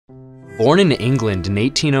Born in England in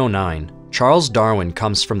 1809, Charles Darwin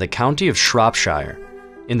comes from the county of Shropshire.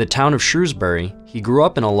 In the town of Shrewsbury, he grew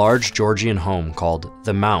up in a large Georgian home called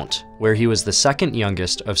the Mount, where he was the second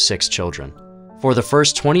youngest of 6 children. For the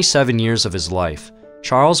first 27 years of his life,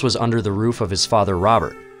 Charles was under the roof of his father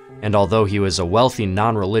Robert, and although he was a wealthy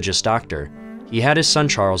non-religious doctor, he had his son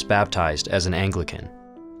Charles baptized as an Anglican.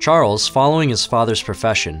 Charles, following his father's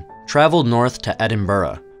profession, traveled north to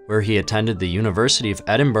Edinburgh, where he attended the University of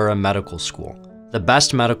Edinburgh Medical School, the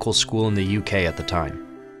best medical school in the UK at the time.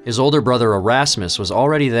 His older brother Erasmus was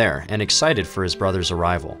already there and excited for his brother's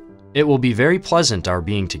arrival. "It will be very pleasant our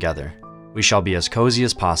being together. We shall be as cozy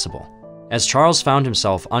as possible." As Charles found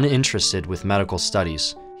himself uninterested with medical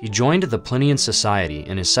studies, he joined the Plinian Society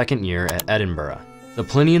in his second year at Edinburgh. The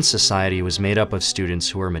Plinian Society was made up of students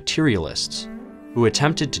who were materialists, who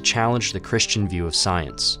attempted to challenge the Christian view of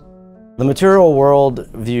science. The material world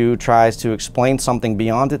view tries to explain something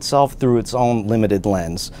beyond itself through its own limited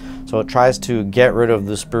lens. So it tries to get rid of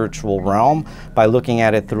the spiritual realm by looking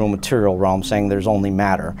at it through a material realm, saying there's only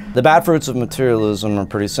matter. The bad fruits of materialism are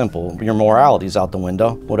pretty simple. Your morality's out the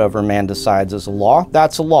window. Whatever man decides is a law,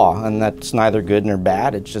 that's a law, and that's neither good nor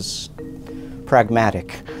bad. It's just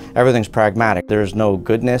pragmatic. Everything's pragmatic. There's no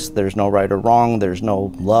goodness, there's no right or wrong, there's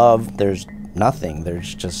no love, there's nothing.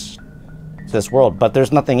 There's just this world, but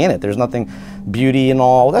there's nothing in it. There's nothing, beauty and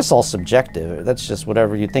all, that's all subjective. That's just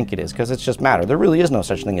whatever you think it is, because it's just matter. There really is no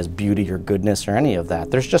such thing as beauty or goodness or any of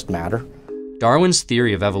that. There's just matter. Darwin's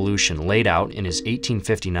theory of evolution, laid out in his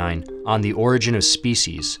 1859 On the Origin of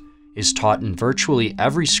Species, is taught in virtually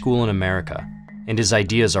every school in America, and his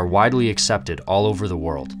ideas are widely accepted all over the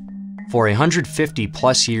world. For 150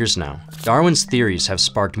 plus years now, Darwin's theories have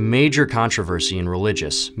sparked major controversy in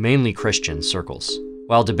religious, mainly Christian, circles.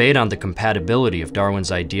 While debate on the compatibility of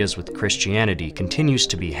Darwin's ideas with Christianity continues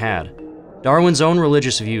to be had, Darwin's own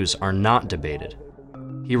religious views are not debated.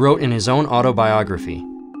 He wrote in his own autobiography,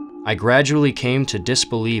 "I gradually came to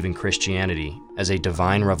disbelieve in Christianity as a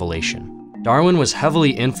divine revelation." Darwin was heavily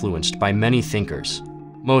influenced by many thinkers,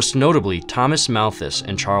 most notably Thomas Malthus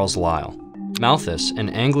and Charles Lyell. Malthus, an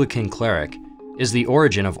Anglican cleric, is the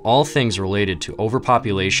origin of all things related to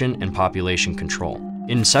overpopulation and population control.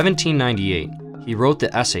 In 1798, he wrote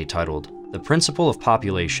the essay titled, "The Principle of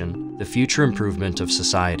Population, the Future Improvement of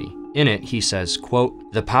Society." In it, he says, quote,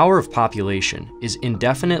 "The power of population is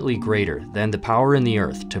indefinitely greater than the power in the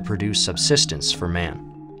earth to produce subsistence for man."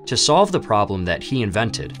 To solve the problem that he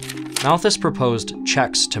invented, Malthus proposed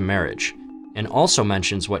checks to marriage, and also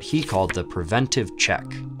mentions what he called the preventive check.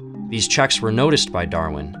 These checks were noticed by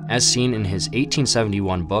Darwin, as seen in his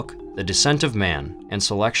 1871 book, The Descent of Man and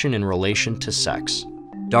Selection in Relation to Sex.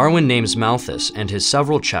 Darwin names Malthus and his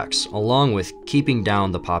several checks, along with keeping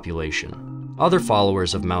down the population. Other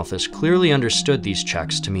followers of Malthus clearly understood these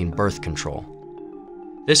checks to mean birth control.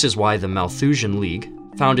 This is why the Malthusian League,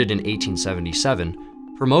 founded in 1877,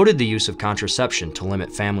 promoted the use of contraception to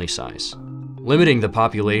limit family size. Limiting the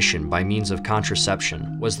population by means of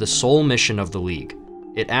contraception was the sole mission of the League.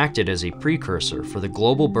 It acted as a precursor for the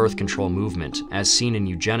global birth control movement as seen in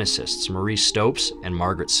eugenicists Maurice Stopes and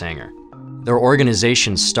Margaret Sanger. Their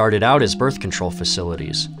organizations started out as birth control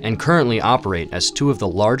facilities and currently operate as 2 of the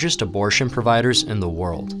largest abortion providers in the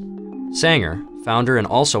world. Sanger, founder and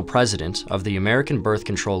also president of the American Birth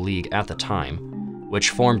Control League at the time, which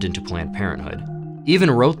formed into Planned Parenthood, even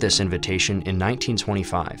wrote this invitation in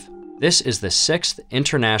 1925. This is the 6th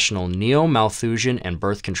International Neo-Malthusian and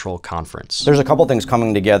Birth Control Conference. There's a couple things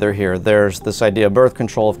coming together here. There's this idea of birth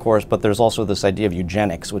control, of course, but there's also this idea of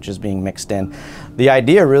eugenics, which is being mixed in. The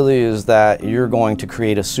idea really is that you're going to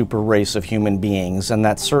create a super race of human beings and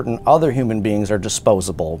that certain other human beings are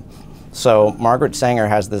disposable. So Margaret Sanger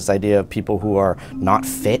has this idea of people who are not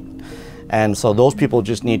fit, and so those people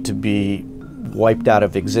just need to be wiped out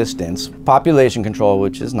of existence. Population control,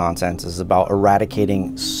 which is nonsense, is about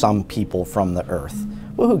eradicating some people from the earth.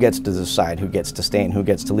 Well, who gets to decide who gets to stay and who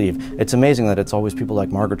gets to leave? It's amazing that it's always people like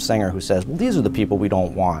Margaret Sanger who says, well, these are the people we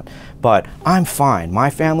don't want, but I'm fine, my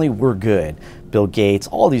family, we're good. Bill Gates,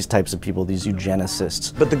 all these types of people, these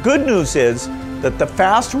eugenicists. But the good news is that the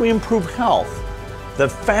faster we improve health, the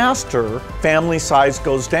faster family size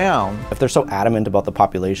goes down. If they're so adamant about the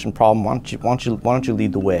population problem, why don't you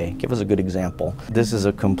lead the way? Give us a good example. This is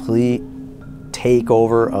a complete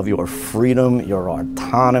takeover of your freedom, your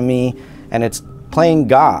autonomy, and it's playing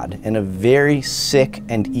God in a very sick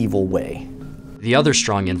and evil way. The other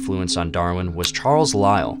strong influence on Darwin was Charles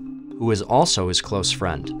Lyell, who was also his close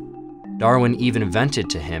friend. Darwin even vented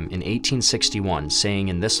to him in 1861, saying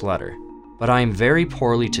in this letter, "But I am very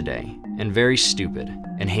poorly today, and very stupid,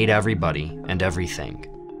 and hate everybody and everything."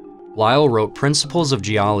 Lyell wrote Principles of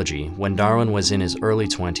Geology when Darwin was in his early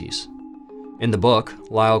 20s. In the book,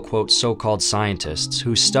 Lyell quotes so-called scientists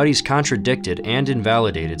whose studies contradicted and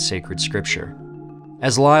invalidated sacred scripture.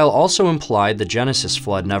 As Lyell also implied the Genesis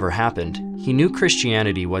flood never happened, he knew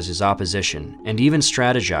Christianity was his opposition and even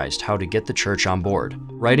strategized how to get the church on board,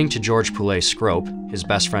 writing to George Poulet Scrope, his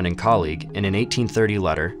best friend and colleague, in an 1830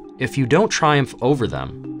 letter, "If you don't triumph over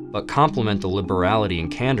them, but complement the liberality and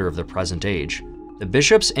candor of the present age, the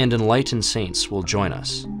bishops and enlightened saints will join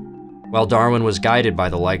us." While Darwin was guided by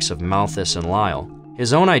the likes of Malthus and Lyell,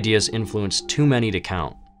 his own ideas influenced too many to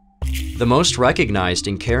count. The most recognized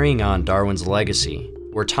in carrying on Darwin's legacy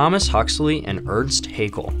were Thomas Huxley and Ernst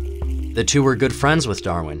Haeckel. The two were good friends with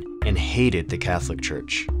Darwin and hated the Catholic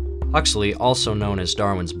Church. Huxley, also known as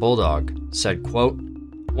Darwin's bulldog, said, quote,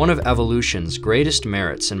 "One of evolution's greatest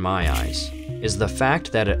merits in my eyes is the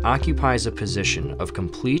fact that it occupies a position of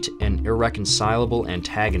complete and irreconcilable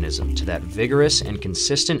antagonism to that vigorous and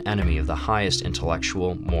consistent enemy of the highest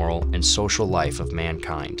intellectual, moral, and social life of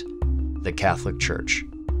mankind, the Catholic Church."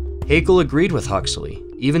 Haeckel agreed with Huxley,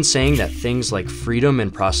 even saying that things like freedom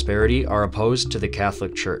and prosperity are opposed to the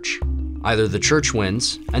Catholic Church. Either the Church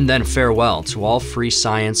wins, and then farewell to all free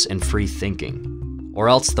science and free thinking, or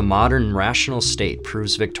else the modern rational state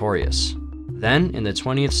proves victorious. Then, in the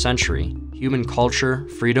 20th century, human culture,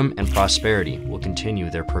 freedom, and prosperity will continue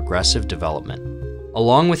their progressive development.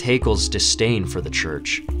 Along with Haeckel's disdain for the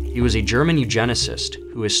Church, he was a German eugenicist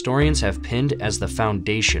who historians have pinned as the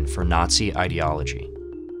foundation for Nazi ideology.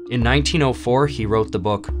 In 1904, he wrote the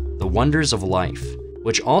book, The Wonders of Life,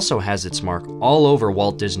 which also has its mark all over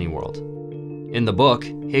Walt Disney World. In the book,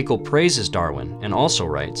 Haeckel praises Darwin and also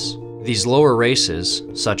writes, "These lower races,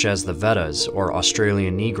 such as the Vedas or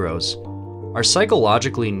Australian Negroes, are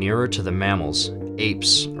psychologically nearer to the mammals,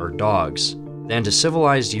 apes, or dogs, than to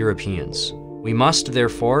civilized Europeans. We must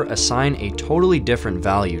therefore assign a totally different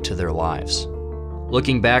value to their lives."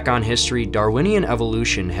 Looking back on history, Darwinian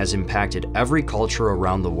evolution has impacted every culture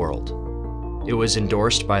around the world. It was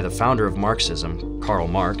endorsed by the founder of Marxism, Karl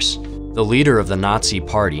Marx, the leader of the Nazi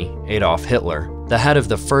Party, Adolf Hitler, the head of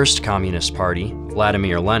the First Communist Party,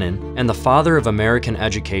 Vladimir Lenin, and the father of American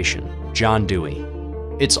education, John Dewey.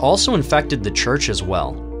 It's also infected the church as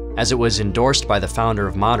well, as it was endorsed by the founder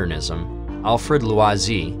of modernism, Alfred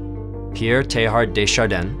Loisy, Pierre Teilhard de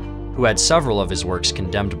Chardin, who had several of his works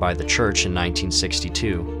condemned by the church in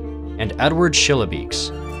 1962, and Edward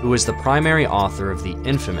Schillebeeckx, who was the primary author of the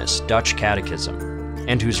infamous Dutch Catechism,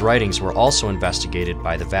 and whose writings were also investigated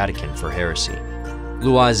by the Vatican for heresy.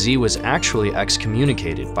 Loisy was actually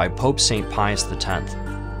excommunicated by Pope St. Pius X,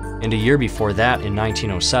 and a year before that, in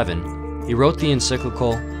 1907, he wrote the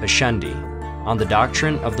encyclical Pascendi on the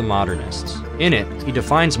doctrine of the modernists. In it, he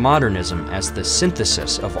defines modernism as the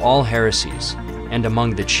synthesis of all heresies, and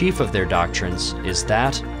among the chief of their doctrines is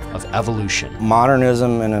that of evolution.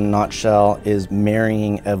 Modernism, in a nutshell, is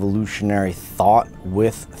marrying evolutionary thought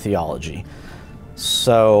with theology.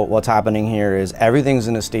 So what's happening here is everything's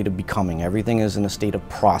in a state of becoming. Everything is in a state of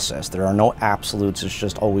process. There are no absolutes. It's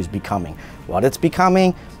just always becoming. What it's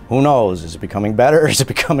becoming, who knows? Is it becoming better? Is it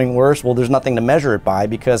becoming worse? Well, there's nothing to measure it by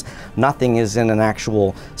because nothing is in an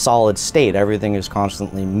actual solid state. Everything is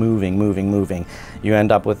constantly moving, moving, moving. You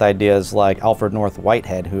end up with ideas like Alfred North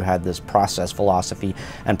Whitehead, who had this process philosophy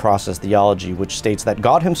and process theology, which states that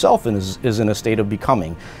God himself is in a state of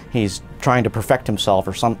becoming. He's trying to perfect himself,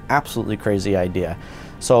 or some absolutely crazy idea.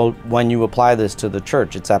 So when you apply this to the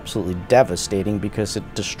church, it's absolutely devastating because it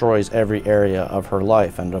destroys every area of her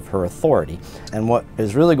life and of her authority. And what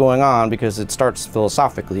is really going on, because it starts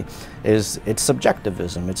philosophically, is it's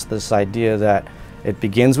subjectivism. It's this idea that it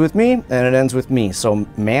begins with me and it ends with me. So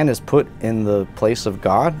man is put in the place of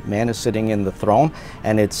God, man is sitting in the throne,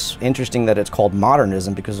 and it's interesting that it's called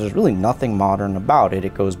modernism because there's really nothing modern about it.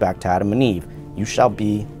 It goes back to Adam and Eve. You shall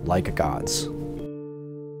be like gods.